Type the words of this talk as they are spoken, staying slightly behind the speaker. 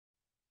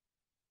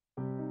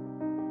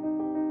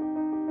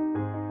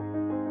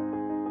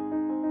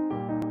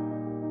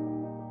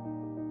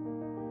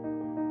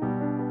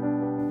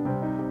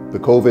The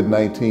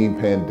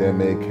COVID-19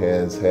 pandemic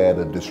has had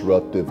a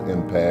disruptive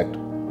impact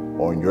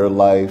on your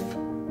life,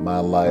 my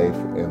life,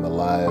 and the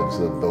lives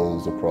of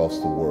those across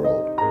the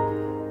world.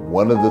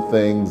 One of the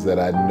things that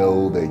I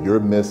know that you're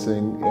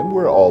missing, and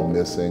we're all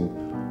missing,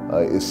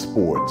 is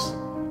sports.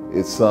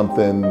 It's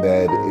something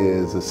that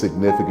is a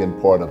significant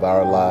part of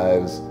our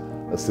lives,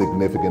 a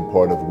significant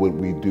part of what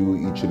we do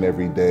each and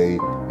every day.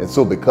 And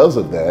so because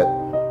of that,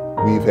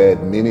 we've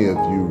had many of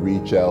you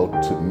reach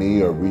out to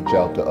me or reach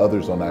out to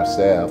others on our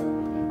staff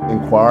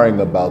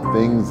inquiring about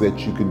things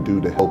that you can do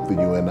to help the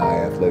UNI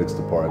Athletics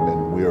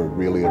Department. We are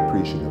really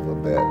appreciative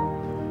of that.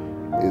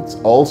 It's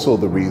also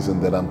the reason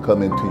that I'm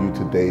coming to you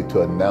today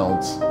to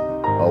announce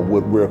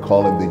what we're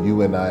calling the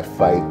UNI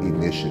Fight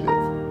Initiative.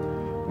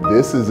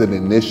 This is an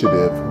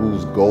initiative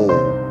whose goal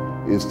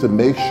is to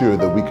make sure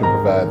that we can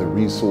provide the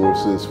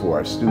resources for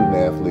our student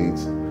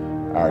athletes,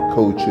 our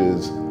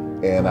coaches,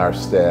 and our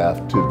staff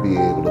to be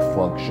able to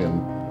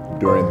function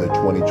during the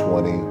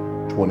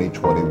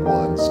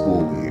 2020-2021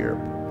 school year.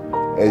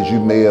 As you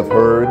may have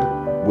heard,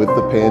 with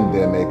the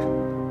pandemic,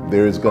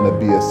 there is going to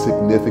be a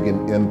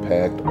significant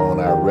impact on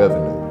our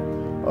revenue.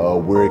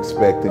 We're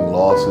expecting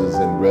losses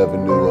in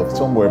revenue of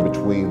somewhere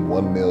between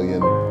 $1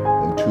 million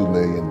and $2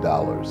 million.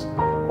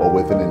 Or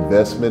with an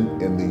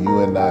investment in the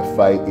UNI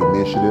Fight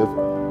Initiative,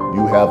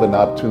 you have an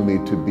opportunity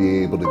to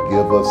be able to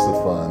give us the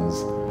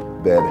funds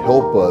that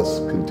help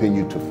us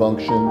continue to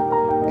function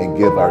and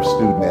give our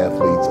student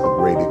athletes a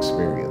great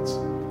experience.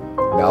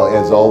 Now,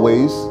 as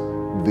always,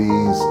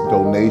 these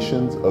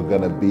donations are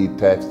going to be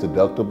tax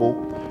deductible,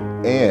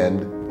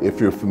 and if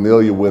you're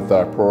familiar with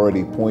our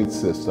priority point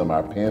system,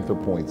 our Panther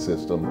point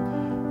system,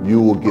 you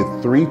will get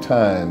 3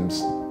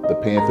 times the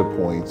Panther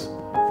points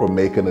for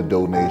making a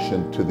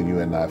donation to the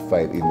UNI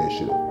Fight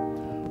Initiative.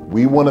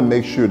 We want to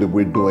make sure that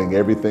we're doing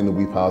everything that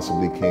we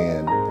possibly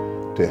can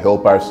to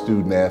help our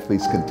student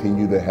athletes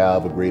continue to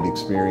have a great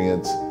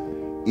experience,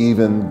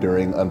 even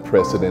during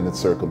unprecedented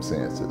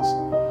circumstances.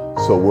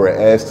 So we're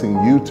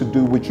asking you to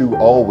do what you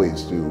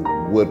always do,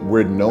 what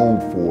we're known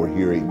for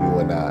here at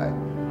UNI,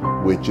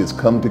 which is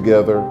come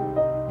together,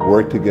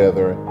 work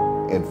together,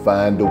 and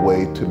find a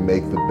way to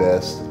make the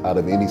best out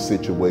of any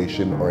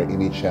situation or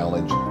any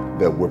challenge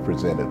that we're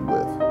presented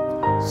with.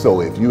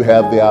 So if you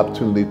have the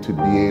opportunity to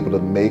be able to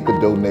make a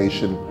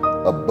donation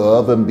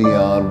above and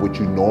beyond what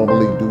you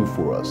normally do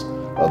for us,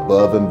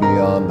 above and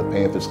beyond the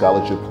Panther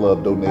Scholarship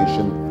Club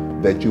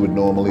donation that you would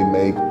normally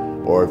make,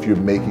 or if you're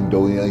making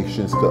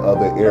donations to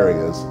other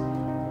areas,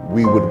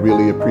 we would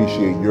really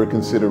appreciate your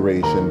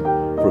consideration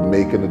for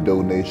making a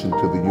donation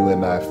to the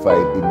UNI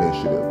Fight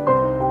Initiative.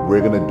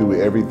 We're going to do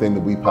everything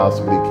that we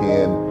possibly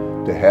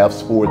can to have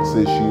sports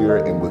this year,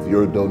 and with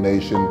your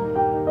donation,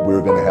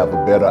 we're going to have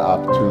a better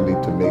opportunity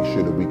to make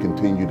sure that we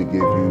continue to give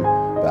you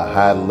the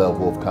high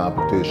level of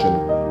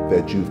competition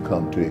that you've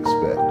come to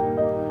expect.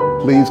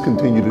 Please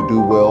continue to do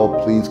well.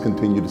 Please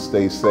continue to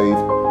stay safe.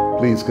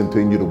 Please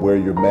continue to wear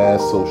your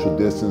mask, social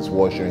distance,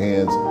 wash your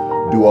hands,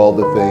 do all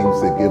the things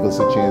that give us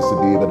a chance to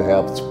be able to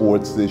have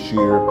sports this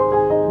year.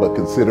 But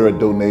consider a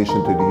donation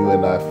to the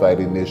UNI Fight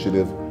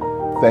Initiative.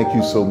 Thank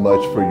you so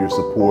much for your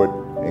support,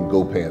 and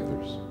go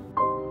Panthers.